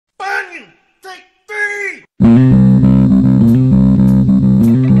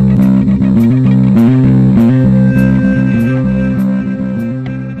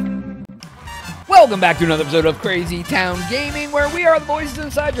back to another episode of Crazy Town Gaming, where we are the voices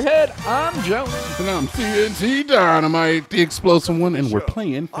inside your head. I'm Jonaas. And I'm TNT Dinomight, the explosive one, and we're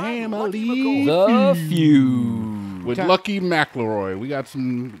playing Family Feud. with Lucky McElroy. We got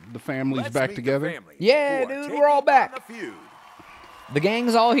the families back together. Yeah, dude, we're all back. The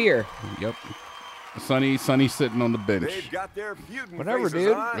gang's all here. Yep. Sonny sitting on the bench. Whatever,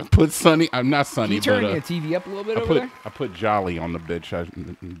 dude. Put Sonny. I'm not Sonny, Can you turn but your TV up a little bit over there? I put Jolly on the bench. I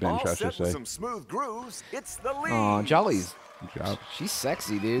should say. Some smooth grooves. It's the lead. Aw, Jolly's. Job. She's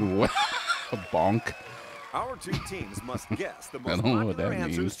sexy, dude. What? A bonk. Our two teams must guess the I most don't know what popular that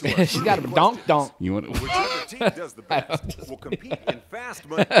answers means. to our She's got a donk. You want? Whichever team does the best will compete in fast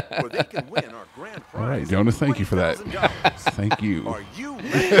money, where they can win our grand prize. All right, Jonas. Thank you for that. $20,000. Thank you. Are you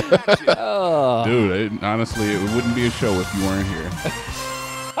ready to action? Dude, honestly, it wouldn't be a show if you weren't here.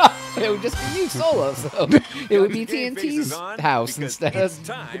 It would just be you solo, so it would be TNT's house instead of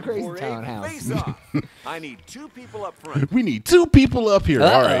the Crazy Town house. I need two people up front. We need two people up here.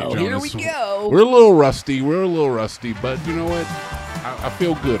 All right, Jonas. Here we go. We're a little rusty, but you know what? I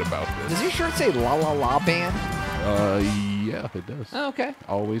feel good about this. Does your shirt say La La La Band? Yeah, it does. Oh, okay.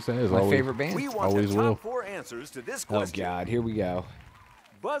 Always has. My favorite band. We want Always the will. top four answers to this Oh, question. God. Here we go.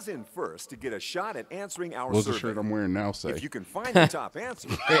 Buzz in first to get a shot at answering our What's the survey. shirt I'm wearing now say? If you can find the top answer,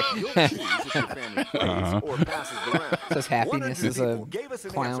 you'll choose if your family plays or passes the round. Says happiness is a 100 people gave us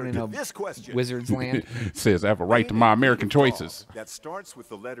an clown answer in to a this question. wizard's land. It says I have a right to my American choices. That starts with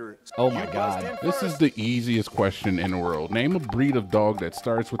the letter. Oh, my You God. buzzed in This is first. the easiest question in the world. Name a breed of dog that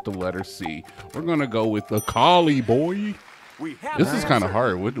starts with the letter C. We're gonna go with the collie, boy. We have This an is kind of answer.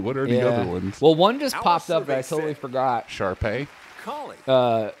 hard. What are the other ones? Well, one just Our popped up that I survey totally said- forgot. Sharpei. Collie.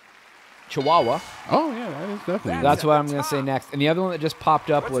 Chihuahua. Oh yeah, that is definitely. That's at what the I'm going to say top. next. And the other one that just popped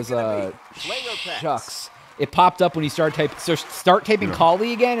up What's was it gonna be? Play or pass? shucks. It popped up when you start typing. So start typing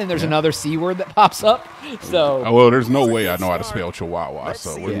collie again, and there's another C word that pops up. So, Oh, well, there's no way I know how to spell Chihuahua, Let's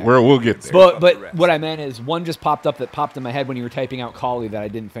so see. we'll get there. but what I meant is one just popped up that popped in my head when you were typing out collie that I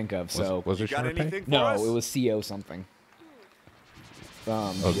didn't think of. So was it Got Sharpei? anything for no, us? it was CO something.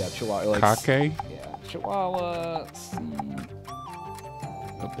 Yeah, Chihuahua. Like, Kake? yeah, Chihuahua. C.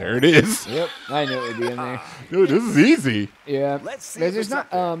 Oh, there it is. Yep, I knew it would be in there. Dude, this is easy. Yeah, Let's see if there's it's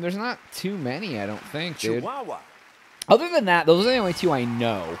up not there. there's not too many. I don't think, dude. Chihuahua. Other than that, those are the only two I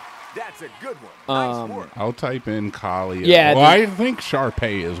know. That's a good one. Nice work. I'll type in collie. Yeah, Well, dude. I think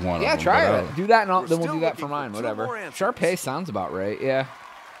Sharpei is one Yeah, of them. try but it. Do that, and We're then we'll still do that for looking for mine. two Whatever. more answers. Sharpei sounds about right. Yeah,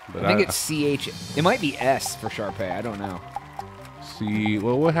 But I think it's CH. It might be S for Sharpei. I don't know. See,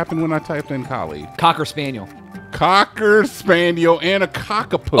 well, what happened when I typed in collie? Cocker Spaniel. Cocker Spaniel and a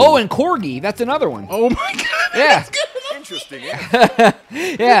cockapoo. Oh, and Corgi. That's another one. Oh my God. Yeah, Interesting answer.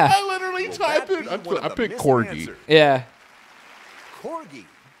 yeah, I literally typed That'd it. be one I of the picked missing corgi. answers. yeah. Corgi.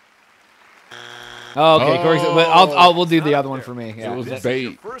 Oh, okay, Corgi. But we'll do the Not other up one there. for me. It Yeah, was This is bait.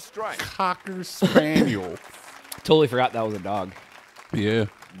 your first strike. Cocker Spaniel. totally forgot that was a dog. Yeah.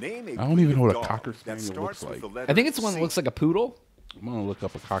 Name a I don't even know what a breed of Cocker dog that Spaniel looks starts with like. the letter I think it's the one that C. looks like a poodle. I'm gonna look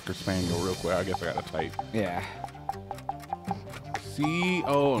up a Cocker Spaniel real quick. I guess I gotta type. Yeah. C.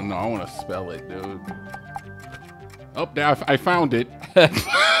 Oh no, I want to spell it, dude. Oh, now I found it. And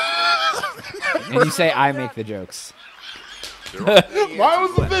you say I make the jokes. Mine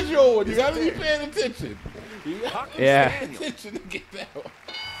was the visual one. You gotta be paying attention. You gotta Cocker Yeah. pay Spaniel. attention to get that one.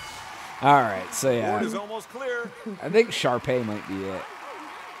 All right, so Board is yeah, almost clear. I think Sharpei might be it.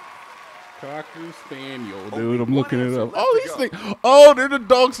 Cocker Spaniel, Only dude. I'm one looking it answer up. left Oh, to these go. things. Oh, they're the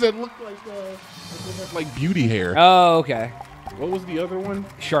dogs that look like they have like beauty hair. Oh, okay. What was the other one?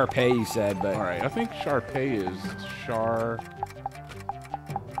 Sharpei, you said, but All right, I think Sharpei is Sharpei.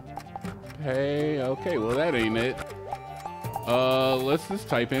 Okay, well that ain't it. Let's just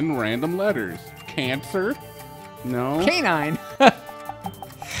type in random letters. Cancer? No. canine.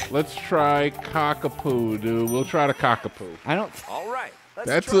 Let's try cockapoo, dude. We'll try the cockapoo. I don't. All right. Let's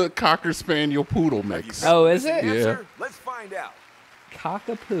That's try. a Cocker Spaniel poodle mix. Oh, is it? Yeah. Answer? Let's find out.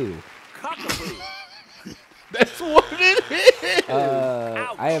 Cockapoo. Cockapoo. That's what it is.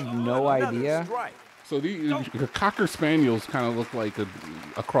 Ouch. I have no Another idea. strike. So the Cocker Spaniels kind of look like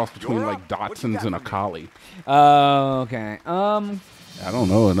a cross between You're like up. What you Dachshunds got and a for me? collie. Oh, okay. I don't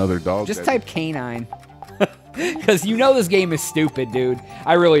know, another dog. Just that- type canine. Because you know this game is stupid, dude.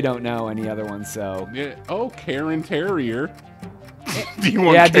 I really don't know any other ones, so. Yeah. Oh, Karen Terrier. Do you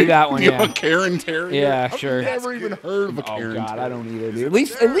want Yeah, do that one, Do you yeah. want Karen Terrier? Yeah, I've sure. never even heard of a Oh Karen God, Terrier. I don't either, dude. At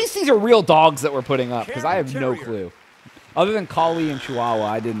least these are real dogs that we're putting up, because I have no Terrier. clue. Other than Collie and Chihuahua,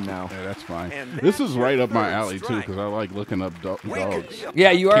 I didn't know. Yeah, that's fine. And This that's is right your up my third alley too, strike. because I like looking up dogs.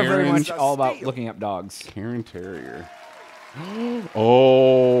 Yeah, you are very Karen. much all about looking up dogs. Karen Terrier.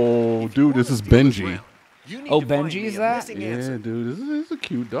 Oh, dude, this is Benji. Oh, Benji is that? Yeah, dude, this is a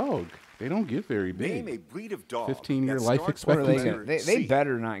cute dog. They don't get very Name a big. breed of dog 15-year that life starts What are they expectancy. gonna? They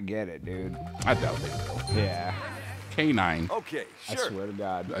better not get it, dude. I doubt they will. Yeah, Canine. Okay, I sure. swear to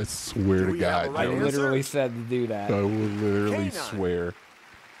God. I swear Do to we have a God, right I Jonas. answer? literally said to do that. I will literally Canine. swear.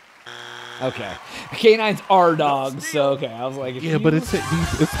 Okay. Canines are dogs, so okay. I was like, if Yeah, you- but it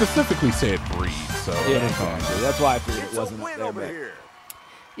specifically said breed, so yeah, exactly. That's why I figured it It's a wasn't up win there. over But here.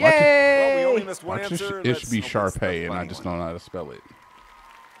 Well, we yay! only missed one Watch answer. it should be Let's hope it's the Sharpay, and I funny just one. don't know how to spell it.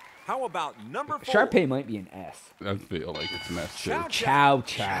 How about number 4? Sharpay might be an S. I feel like it's an S too. Chow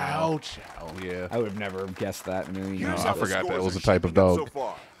chow. Chow. Yeah. I would have never guessed that in a million Here's years. I how the forgot that scores was are a type of shaping up dog. so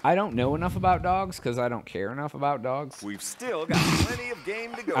far. I don't know enough about dogs because I don't care enough about dogs. We've still got plenty of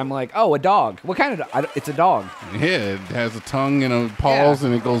game to go. I'm like, oh, a dog. What kind of dog? It's a dog. Yeah, it has a tongue and a paws,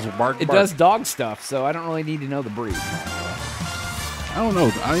 and it goes bark, bark. It does dog stuff, so I don't really need to know the breed. I don't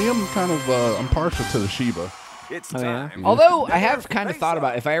know. I am kind of I'm partial to the Shiba. It's Oh, yeah? time. Although I Another have kind of thought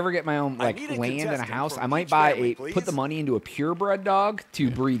about face-off. if I ever get my own I like need a land and a contestant house, from I might each buy family, put the please. money into a purebred dog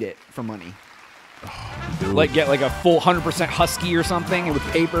to breed it for money. Dude, Like get like a full 100% husky or something and with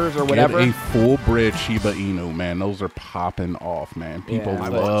papers or whatever. Get a full-bred Shiba Inu, man. Those are popping off, man. People Yeah,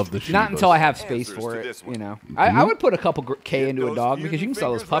 but love the Shibas. Not until I have space Answers for to it, this one. you know. I would put a couple K into a those dog few because you can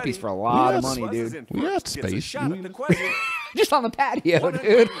sell those fingers puppies ready. for a lot of Yes. money, Buzzes dude. in We got first, gets a space. shot at the question. Just on the patio, One and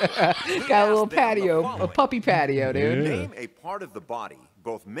dude. one. Got a little asked them the patio, a following. puppy patio, dude. Yeah. Name a part of the body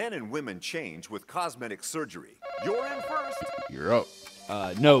both men and women change with cosmetic surgery. You're in first. You're up.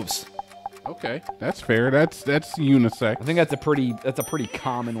 Nose. Okay, that's fair. That's unisex. I think that's a pretty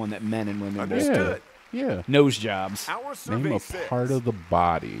common one that men and women do. Understood. Yeah. Nose jobs. Our Name survey a says part of the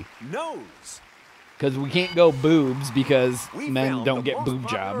body. nose. Because we can't go boobs because We men found don't the get most boob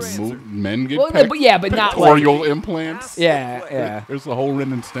popular jobs. answer. Men get Well, but yeah, but not like pectoral implants. yeah, yeah. There's a whole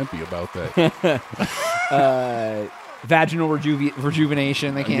Ren and Stimpy about that. Vaginal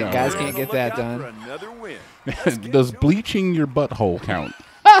rejuvenation. They can't. No. Guys can't get that Look out for done. another win. Does bleaching your butthole count?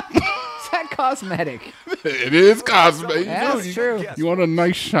 Is that cosmetic? It is cosmetic. Yeah, that's true. You want a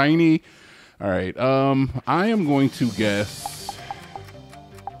nice shiny? All right. I am going to guess.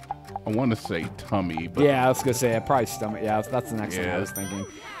 I want to say tummy, but Yeah, I was gonna say probably stomach. Yeah, that's the next thing I Yeah. was thinking.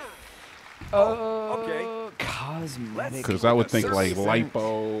 okay. Cosmetic. because I would think like Surface.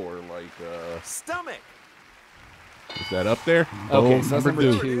 lipo or like. Stomach. Is that up there? Okay, Boom, so that's number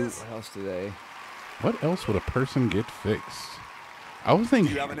two. two. What else do they? What else would a person get fixed? I would think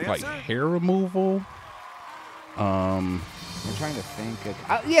Do you have an like answer? hair removal. I'm trying to think.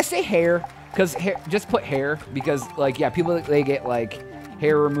 Yeah, say hair. Because hair. Just put hair. Because like yeah, people they get like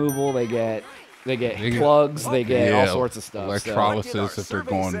hair removal. They get get- plugs. They get all Yeah, sorts of stuff. so- Electrolysis What did if they're our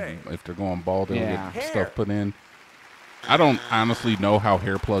going survey bald, they'll Yeah. get Hair. stuff put in. I don't honestly know how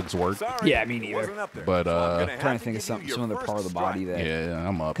hair plugs work, Sorry, Yeah, me neither. wasn't up there. but So I'm gonna trying have to think of give some you your other first part of the body strike. that yeah,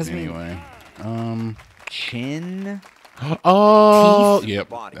 I'm up 'Cause, I mean- anyway. chin. Oh, Teeth. yep,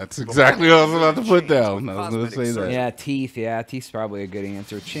 Body. that's exactly what I was about to put Change down. with I was going to cosmetic say that. surgery. Yeah, teeth. Yeah, teeth's probably a good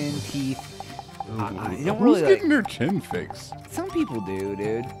answer. Chin, teeth. I don't Who's really getting like. their chin fixed? Some people do,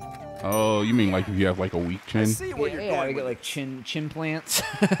 dude. Oh, you mean like if you have like a weak I chin? see where you're Yeah, going they get with like chin plants.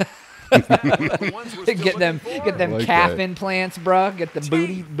 this. The ones we're still get them looking for? like calf that. implants, bruh. Get the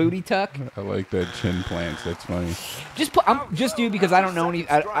booty tuck. I like that chin plants. That's funny. Just put. Just do because I don't know any.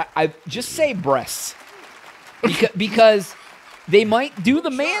 I just say breasts. Because they might do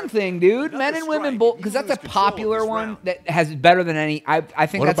the man thing, dude. Men and women both. Because that's a popular one that has better than any. I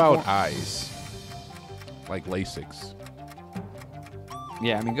think What that's about more- eyes? Like LASIX.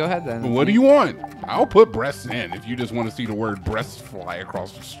 Yeah, I mean, go ahead then. What do you want? I'll put breasts in if you just want to see the word breasts fly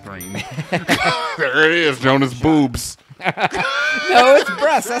across the screen. There it is, Jonas. Boobs. No, it's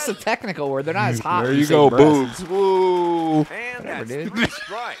breasts. That's a technical word. They're not as hot. There when you say go, breasts. boobs. Woo. And Whatever, that's dude. 3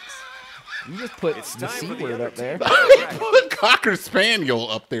 strikes. You just put It's the time C for the word other up there. team to Put a Cocker Spaniel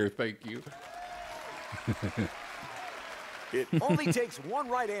up there, thank you. It only takes one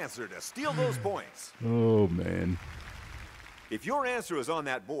right answer to steal those points. Oh, man. If your answer is on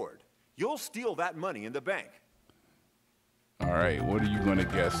that board, you'll steal that money in the bank. All right, what are you going to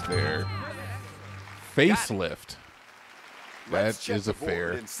guess there? Facelift. Let's That check is the a board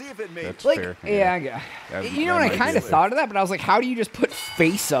fair. and see if it made That's it. Like, fair. yeah, I got. That- You know that what? I might kind be of it. thought of that, but I was like, how do you just put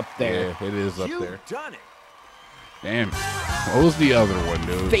face up there? Yeah, it is up You've there. done it. Damn. What was the other one,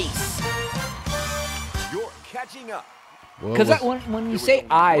 dude? Face. You're catching up. What Because was- when you was say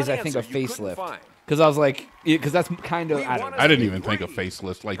only eyes, one I think of answer you couldn't facelift. find. Because I was like, because that's kind of We I don't wanna- know. I didn't even think of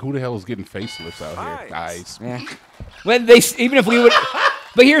facelifts. Like, who the hell is getting facelifts out here? Eyes. Eyes. Yeah. When they even if we would,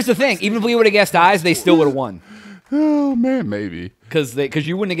 but here's the thing: even if we would have guessed eyes, they still would have won. Oh man, maybe. Because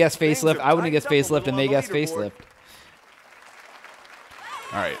you wouldn't have guessed facelift, I wouldn't have guessed facelift, and they guessed facelift.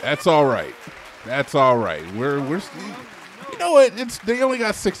 All right, that's all right. That's all right. We're you know what? They only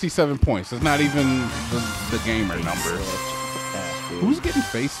got 67 points. It's not even the gamer number. Who's getting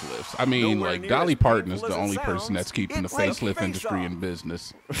facelifts? I mean, like Dolly Parton is the only person that's keeping the facelift industry in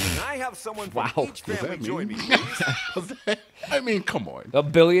business. I have someone Wow. from each family join me, please. I mean, come on.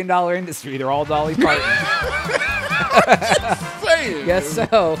 $1 billion industry. They're all Dolly Parton. Saying. Guess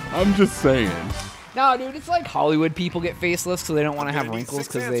so. I'm just saying. No, dude, it's like Hollywood people get facelifts so they don't want to have gonna need wrinkles 6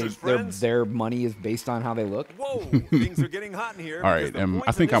 because answers, friends. their money is based on how they look. Whoa, things are getting hot in here. All right, because the points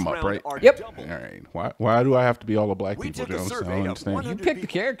I think in I'm this up, round right? are Yep. double. All right. Why do I have to be all the black We people, took a Jones? I survey don't of understand. 100 You pick the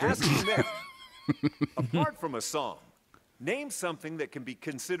people characters. asking them, apart from a song, name something that can be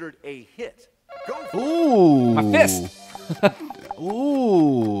considered a hit. Go for it. Ooh. My fist.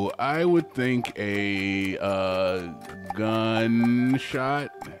 Ooh, I would think a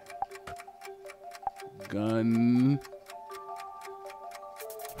gunshot. Gun.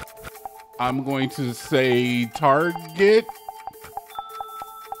 I'm going to say Target.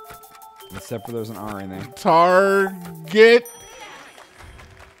 Except for there's an R in there. Target.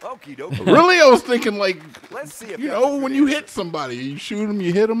 Okie dokie. Really? I was thinking like, Let's see if you that's know, a when good you answer. hit somebody, you shoot them,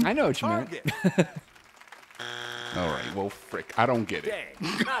 you hit them. I know what you meant. Target. All right, well, frick, I don't get it.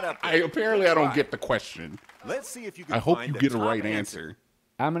 Dang, not up I there. apparently I don't Try. get the question. Let's see if you can I hope find you the get a top right answer.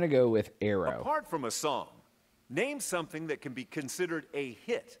 I'm going to go with arrow. Apart from a song, name something that can be considered a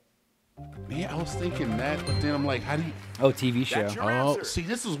hit. Man, I was thinking that, but then I'm like, how do you? Oh, TV show. That's your Oh, answer. see,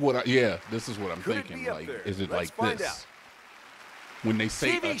 this is what I'm Could it thinking. be up Like, there? is it Let's like find this? out. When they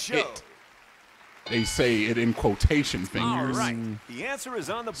say TV a show. hit, they say it in quotation All fingers. right, the answer is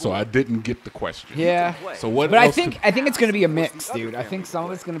on the board. So I didn't get the question. Yeah. So what? But I else think it's going to be a mix, dude. I think some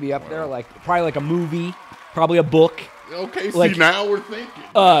of it's going to be up there, like probably like a movie, probably a book, okay, like, see, now we're thinking.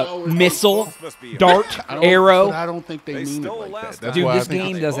 Now we're missile, This must be a- dart, I don't- arrow. But I don't think they They mean it stole like that. last That's time. Dude, why this I think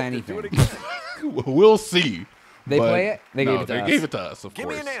game They does hope they anything. do it again. We'll see. They But play it? They no, gave it to they us. gave it to us, of Give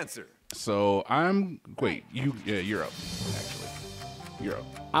course. me an answer. So wait, you're up, actually. You're up.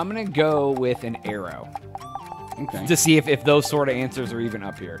 I'm going to go with an arrow Okay. to see if those sort of answers are even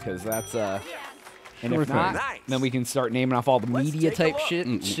up here, because that's and Sure if not, thing. Nice. then we can start naming off all the Let's media take a type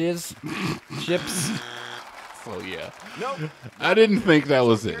look. shit, ships. So yeah, Nope. I didn't think that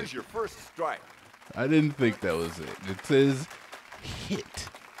was Here's it. your first strike. I didn't think that was it. It says hit.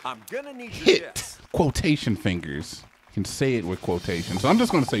 I'm gonna need your Hit. guess. Quotation fingers. You can say it with quotations. So I'm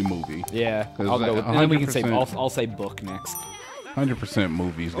just going to say movie. Yeah, 'Cause I'll go with, and then we can say 100%. I'll say book next. 100%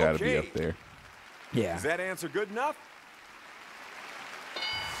 movies got to be Okay. up there. Yeah. Is that answer good enough?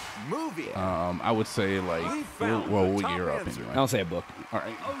 Movie. I would say like, We found well, the top you're up answer. anyway. I'll say a book. All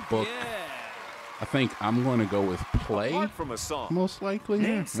right, book. I think I'm going to go with play, Apart from a song, most likely.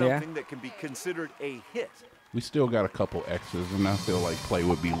 name Yeah. something that can be considered a hit. We still got a couple X's, and I feel like play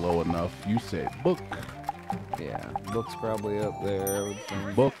would be low enough. You said book, Yeah, book's probably up there. I would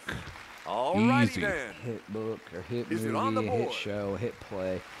think. book. Alrighty Easy. then. Hit book or hit Is it on the movie, hit board? show, hit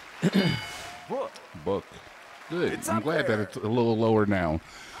play. Book. Book. Good. It's I'm up glad there. that it's a little lower now.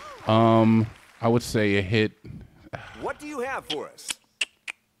 I would say a hit. What do you have for us?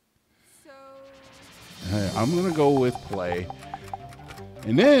 I'm gonna go with play.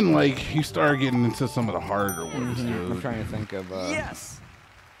 And then, like, you start getting into some of the harder ones, I'm dude. trying to think of. Yes.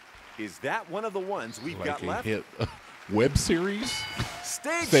 Is that one of the ones we've Like got a left? hit. Web series?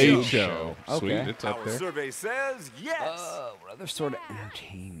 Stage Stage show. show. Sweet, Okay. it's up Our there. survey says yes. What other sort of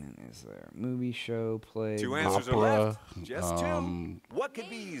entertainment is there? Movie, show, play. Two answers are opera, left. Just two. What could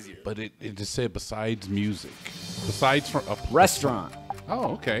be easier? But it just said besides music. Besides from a Restaurant.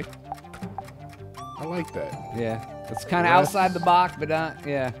 Oh, okay. I like that. Yeah, it's kind of outside the box, but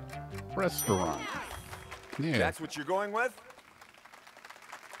yeah. Restaurant. Yeah. That's what you're going with?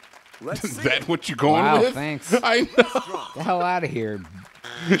 Let's Is see. that what you're going Wow, with? thanks. I know. Restaurant. The hell out of here,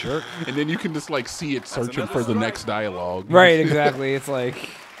 jerk. And then you can just like see it searching another for the strike. next dialogue. Right, exactly. It's like,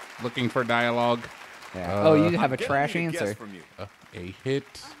 Looking for dialogue. yeah. Oh, you have a Gonna trash need a guess answer. from you. A hit.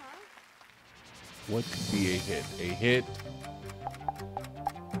 What could be a hit? A hit.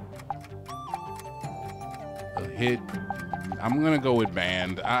 A hit. I'm gonna go with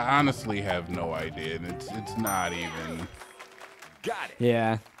band. I honestly have no idea. And it's not even. Got it.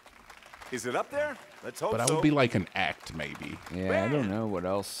 Yeah, Is it up there? Let's hope But I so. would be like an act maybe. yeah. I don't know what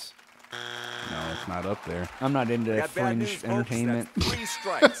else. No, it's not up there. I'm not into Got bad news, fringe folks. entertainment. That's 3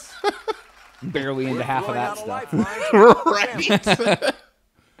 strikes. Barely into We're half of throwing that out a stuff. lifeline to the family. Right.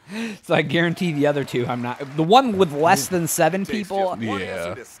 It's So I guarantee the other two I'm not. The one with less than 7 people,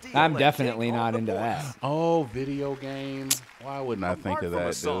 Yeah. I'm definitely not into that. Oh, video game. Why wouldn't I think of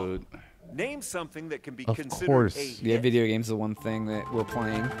that, dude? Name something that can be Of considered course. a hit. Yeah, video games the one thing that we're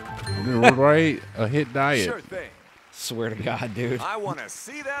playing. Right? A hit diet. Sure thing. Swear to God, dude. I want to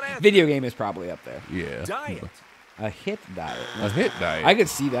see that answer. Video game is probably up there. Yeah. Diet. A hit diet. A hit diet. I could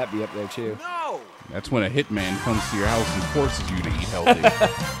see that be up there too. No. That's when a hitman comes to your house and forces you to eat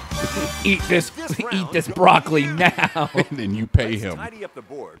healthy. Eat this broccoli now. And then you pay him Tidy up the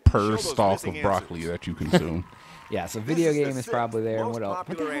board. per Show those stalk missing of broccoli answers. that you consume. Yeah, so video This is game the is probably there. And most what else? What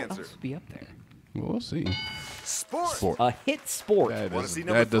the popular hell answer. else would be up there? Well, we'll see. Sport. Sport. A hit sport. That Wanna see doesn't,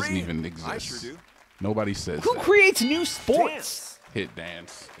 number that doesn't 3? even I exist. sure do. Nobody says Who that. creates new sports? Dance. Hit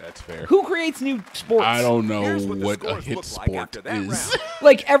dance. That's fair. Who creates new sports? I don't know Here's what the what a scores hit look like sport after that is. round.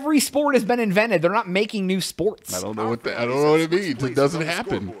 Like every sport has been invented. They're not making new sports. I don't know what I don't know what it means. It doesn't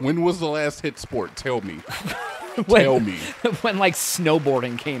happen. When was the last hit sport? Tell me. Tell me. When like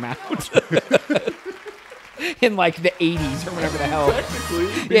snowboarding came out. In like the 80s or whatever the hell.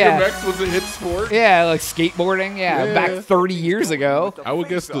 Technically, Yeah. BMX was a hit sport. Yeah, like skateboarding. Yeah, back 30 years ago. I would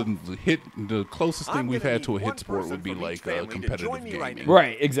guess the closest thing we've had to a hit sport would be like competitive gaming.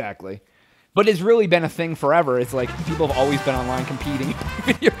 Right, exactly. But it's really been a thing forever. It's like people have always been online competing in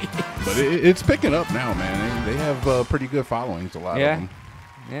video games. But it's picking up now, man. They have pretty good followings, a lot of them.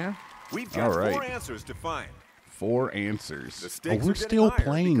 Yeah. We've got All right. 4 answers to find. 4 answers. The Oh, stakes we're are still getting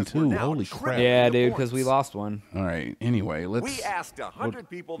higher playing, because we're too. now Holy tripling crap. Yeah, the dude, because we points. lost one. All right. Anyway, let's. We asked 100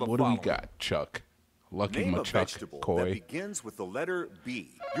 people the What do we following. got, Chuck? Lucky Name a Machuck vegetable that Coy. begins with the letter B.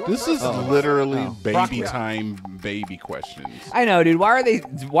 Your This first is answer. literally Broccoli. baby time baby questions. I know, dude. Why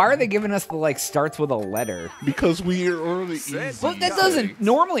are they giving us the like starts with a letter? Because we are early Said easy. Well, that got doesn't it.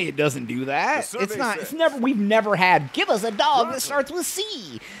 normally it doesn't do that. The It's survey not. It's says- never. We've never had. Give us a dog that starts with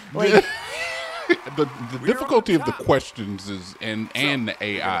C. Like the difficulty of the top. questions is and the you're gonna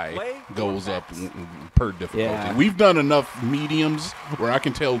AI play goes or up pass? per difficulty. Yeah. We've done enough mediums where I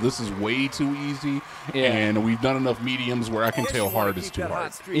can tell this is way too easy, Yeah. and we've done enough mediums where I can Guess tell you wanna hard keep is too that hard.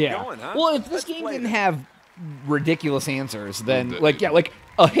 hot streak yeah. going, huh? Well, if this Let's game play didn't then. have ridiculous answers, then The- like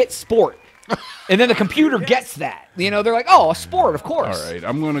a hit sport, and then the computer gets that. You know, they're like, oh, a sport, of course. All right,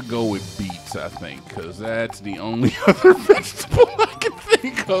 I'm gonna go with beets, I think, because that's the only other vegetable I can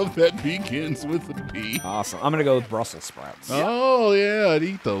think of that begins with a B. Awesome. I'm gonna go with Brussels sprouts. Oh yeah, I'd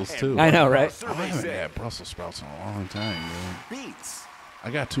eat those too. I know, right? I Survey haven't said had Brussels sprouts in a long time, man. beets. I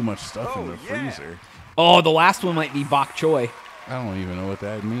got too much stuff in Oh, the yeah. freezer. Oh, the last one might be bok choy. I don't even know what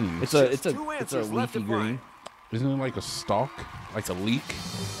that means. It's a Just two answers left leafy to find. green. Isn't it like a stalk? Like a leek?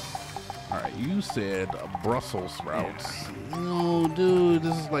 Alright, you said Brussels sprouts. No, dude,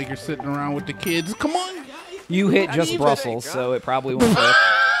 this is like you're sitting around with the kids. Come on, guys. You hit I just need Brussels, huh? so it probably won't work.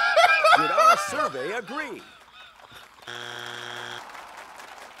 Did our survey agree?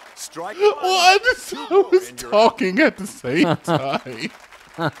 Strike one. What? Two I more, was and you're talking at the same time.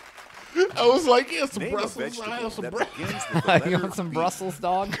 I was like, yeah, some Name a Brussels. I vegetable have some that Brussels. begins with the You letter want some B. Brussels,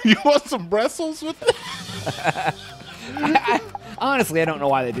 dog? You want some Brussels with it? Honestly, I don't know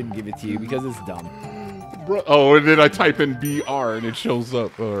why they didn't give it to you because it's dumb. Oh, and then I type in BR and it shows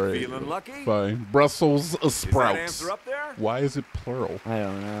up. All right. Feeling lucky? Fine. Brussels Is that sprouts. answer up there? Why is it plural? I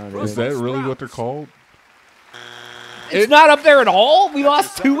don't know. Dude. Is that really what they're called? It's not up there at all. We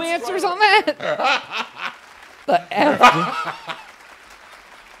lost your 2 second answers strike. on that. The F.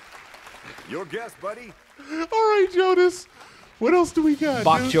 Your guess, buddy. All right, Jonas. What else do we got?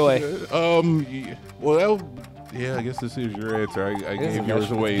 Bok dude? choy. Well, yeah, I guess this is your answer. I It's a gave yours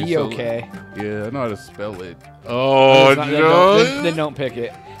vegetable. away. Be so- okay. Yeah, I know how to spell it. Oh, It's not- no. then don't pick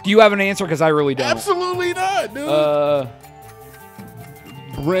it. Do you have an answer? Because I really don't. Absolutely not, dude.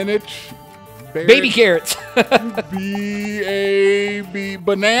 Greenwich. Baby carrots. B-A-B.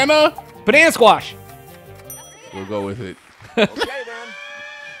 Banana? Banana squash. We'll go with it. Okay, then.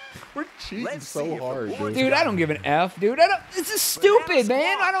 We're cheating Let's see so if the hard, boys dude. Dude, I don't give an F, dude. I don't. This is stupid,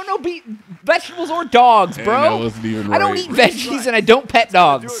 man. I don't know vegetables or dogs, And bro. that wasn't even I don't right. eat veggies and I don't pet Do it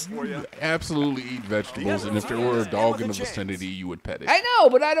dogs. for you. Absolutely eat vegetables, and if there were a dog in the vicinity, you would pet it. I know,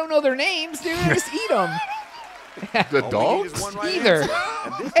 but I don't know their names, dude. I just eat them. The All we need is dogs? one right Either. answer,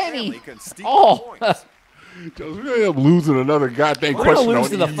 and this Any. family can steal All. points. We're gonna end up losing another goddamn We're gonna question lose on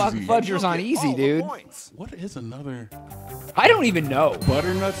to the easy. fudgers on Get easy, all the dude. points. What is another I don't even know.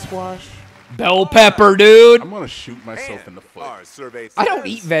 butternut squash? Bell pepper, dude. I'm gonna shoot myself in And the foot. our survey I don't says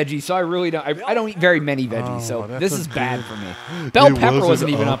eat veggies, so I really don't. I don't eat very many veggies, so that's this a is bad good- for me. Bell pepper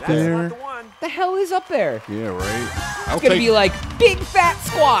wasn't even up That's there. not the one. The hell is up there? Yeah, right. It's gonna be like big fat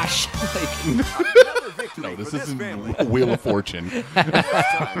squash. Like, Another victory No, this for this isn't family. Wheel of Fortune. It's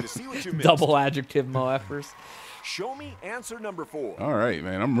time to see what you missed. Double adjective moeffers. Show me answer number 4. All right,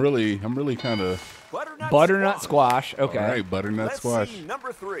 man. I'm really kind of. Butternut squash. Okay. All right, butternut Let's squash. see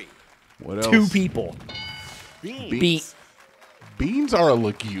number 3. What else? 2 people. Beans. Beans are a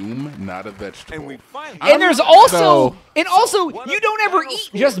legume, not a vegetable. And we finally. And there's also, One you of don't ever Donald's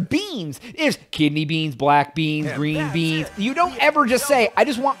eat just scores. beans. There's kidney beans, black beans, And green that's beans. it. You don't We ever have just to say, go. I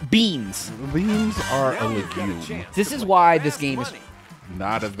just want beans. Beans are Now a you've got a legume, chance This to is put why this fast game is money.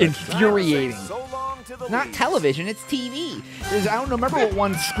 not a vegetable. infuriating. So long to the Not leads. television, it's TV. I don't remember what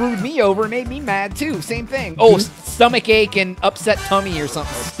one screwed me over and made me mad too. Same thing. Oh, stomach ache and upset tummy or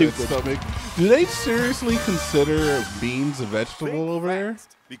something stupid. Stomach. Do they seriously consider beans a vegetable Think over there?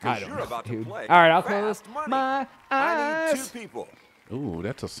 fast, Because I don't you're know, about to dude. play All right, I'll close Fast Money. my I need eyes. 2 people. Ooh,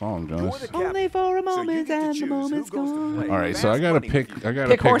 that's a song, You're Jonas. the captain. Only for a So you moment get to and the choose who moment's goes to gone. play All right, so Fast I gotta Money pick. with you. I gotta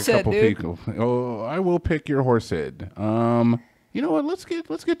Pick pick a Horsehead, couple dude. people. Oh, I will pick your Horsehead. You know what? Let's get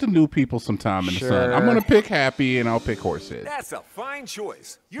the new people some time in the sun. Sure. I'm gonna pick Happy, and I'll pick Horsehead. That's a fine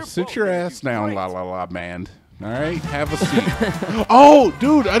choice. You're Sit both your gonna ass do down, great. la la la band. All right, have a seat. Oh,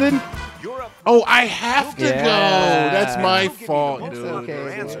 dude, I didn't. You're up. Oh, I have to Yeah. go. That's my You'll give me the fault, most dude. popular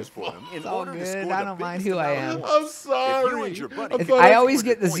Okay, answers for them in It's all order to good. score I the don't mind biggest who I amount of am. points. I'm If you sorry. and your buddy I thought I I- always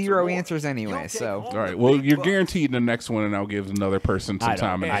get the points or 0 more, answers anyway, you'll take so. home All right, the well, big you're bucks. guaranteed the next one, and I'll give another person some I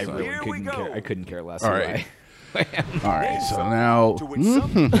time don't. in I the sun. really Here we couldn't go. care. I couldn't care less. All who right. I am. All right, so Something now. to which some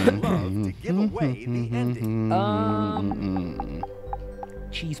people love to give away the ending.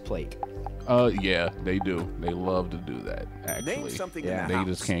 Cheese plate. Yeah, they do. They love to do that. Actually, Name something Yeah. in the They house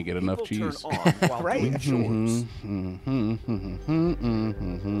just can't get enough people cheese. Turn on while Right. doing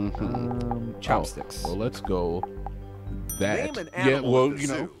chores. Chopsticks. Oh, well, let's go. That. Name an Yeah, animal well, at the you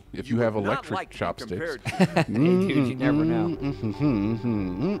know, zoo if you you have would not electric like to be chopsticks. compared to. Hey, dude, you never know.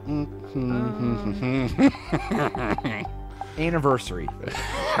 Anniversary.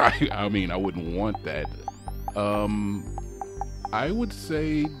 I mean, I wouldn't want that. I would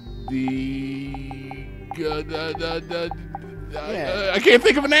say the. I can't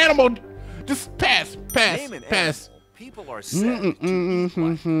think of an animal. Just pass. Name an Pass. animal people are said to eat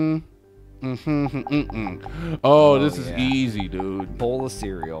like. Oh, this is yeah. easy, dude. Bowl of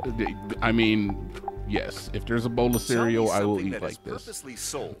cereal. I mean, yes. If there's a bowl of Tell me cereal, I will something eat that is like this. purposely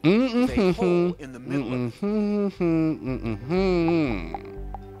sold with a hole in the middle of it.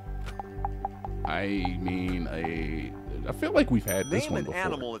 I mean, I feel like we've had this Name one an before.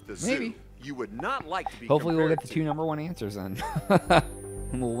 animal at the zoo Maybe. you would not like to be Hopefully we'll compared get the to. 2 number 1 answers then.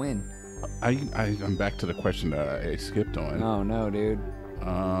 And we'll win. I'm back to the question that I skipped on. Oh no, dude.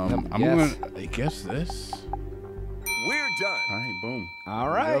 I'm guess. gonna guess this. We're done. All right, boom. All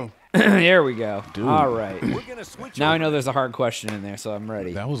There we right. go. There we go. Dude. All right. We're gonna switch. Now I over. know there's a hard question in there, so I'm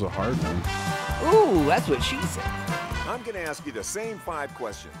ready. That was a hard one. Ooh, that's what she said. I'm gonna ask you the same 5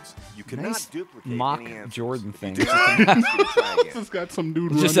 questions. You cannot Nice duplicate mock any answers. Jordan thing. You do not ask you to try again. It's got some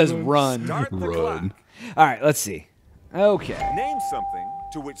dude. It just says running. run. Start the Run. clock. All right, let's see. Okay. Name something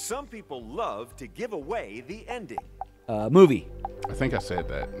to which some people love to give away the ending. Movie. I think I said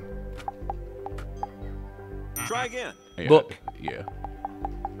that. Try again. Yeah, Book. Yeah.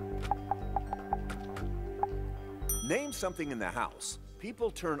 Name something in the house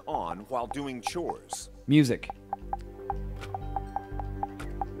people turn on while doing chores. Music.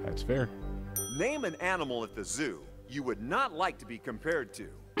 That's fair. Name an animal at the zoo you would not like to be compared to.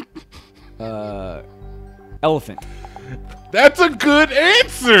 Elephant. That's a good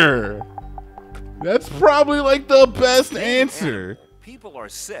answer. That's probably like the best Name an answer. animal people are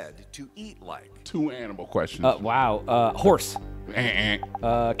said to eat like. 2 animal questions. Wow. Horse. Eh,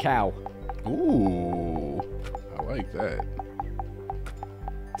 Cow. eh. Ooh, I like that.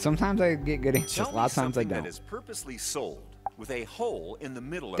 Sometimes I get good answers. Tell A me lot of times I something that don't. is purposely sold with a hole in the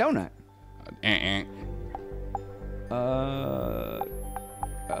middle of Donut. Eh, eh.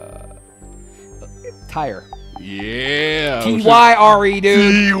 Tire. Yeah. T-Y-R-E,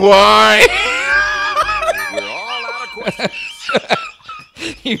 dude. T-Y. it. We're all out of questions.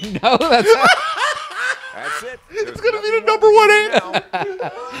 You know that's That's it. It's gonna be the number 1 answer.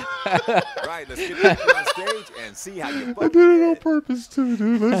 Right, let's get back on stage and see how you I fucking did it on did. purpose too,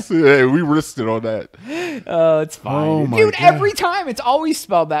 dude. Let's see. Hey, we risked it on that. it's fine. Oh my Dude, God. every time it's always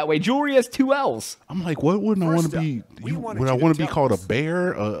spelled that way. Jewelry has 2 L's. I'm like, what wouldn't I want First to be? up, we wanted Would I you to want to be tell called a us.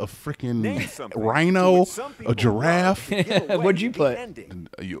 bear, a Name freaking something rhino, to which some people a giraffe? love to give away What'd you the put? ending.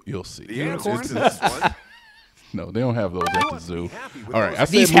 You'll see. The answer Unicorn? to this one. No, they don't have those at the ought to be zoo. happy with All right, those I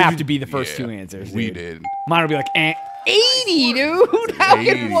said These have movie- to be the first yeah, 2 answers. We dude. did. Mine will be like, 80, dude. How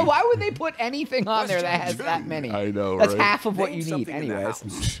 80. well, why would they put anything on there that has that many? I know, That's right? half of what Name you need, something in the anyways.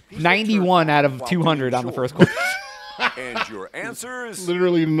 house. 91 out of 200 on the first question. And your answers?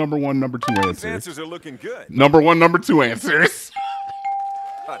 Literally the number 1, number 2 These answers. answers are looking good. Number 1, number 2 answers.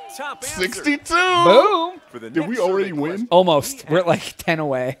 A top answer. 62. Boom. For the Did next we already survey win? question, Almost. we We're at like asked, 10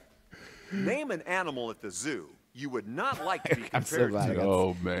 away. name an animal at the zoo you would not like to be I'm so compared glad I to. got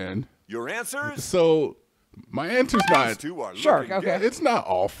Oh man. Your answers? So my answer's These not. two are Shark, looking okay. good. It's not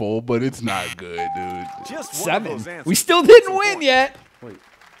awful, but it's not good, dude. Just one of 7. those answers. We still didn't Some win points. yet. Wait,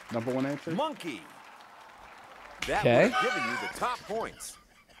 number 1 answer? Monkey. That Okay. would have given you the top points.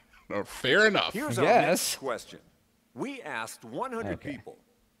 Fair enough. Here's I our guess. next question. We asked 100 Okay. people.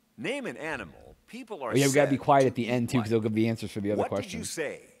 Name an animal. People are Oh, yeah, we got to be said quiet to at the eat end, too, because they'll like. give the answers for the other What did you questions.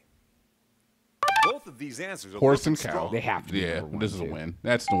 say? Both of these answers are Horse looking and cow. strong. They have to be Yeah, number 1, this is a too. win.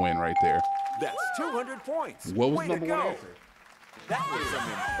 That's the win right there. That's 200 points. What was Way number to 1 go. answer? That was some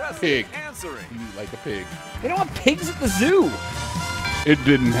impressive Pig. answering. You eat like a pig. They don't want pigs at the zoo. It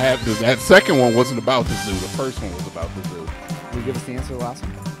didn't have to. That second one wasn't about the zoo. The first one was about the zoo. Will you give us the answer to the last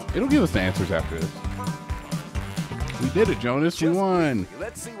one? It'll give us the answers after this. We did it, Jonas. We Just won. briefly,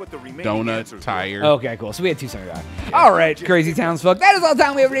 let's see what the remaining Donut, answers were. tire. Okay, cool. So we had 275. All right, crazy townsfolk. That is all the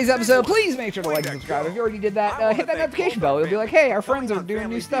time we have for today's episode. Please make sure to like and subscribe. If you already did that, hit that notification bell. It'll be like, hey, our friends are doing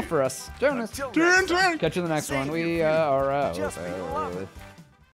new stuff for us. Jonas. Until next time. Catch you in the next one. We are out. Just be loving.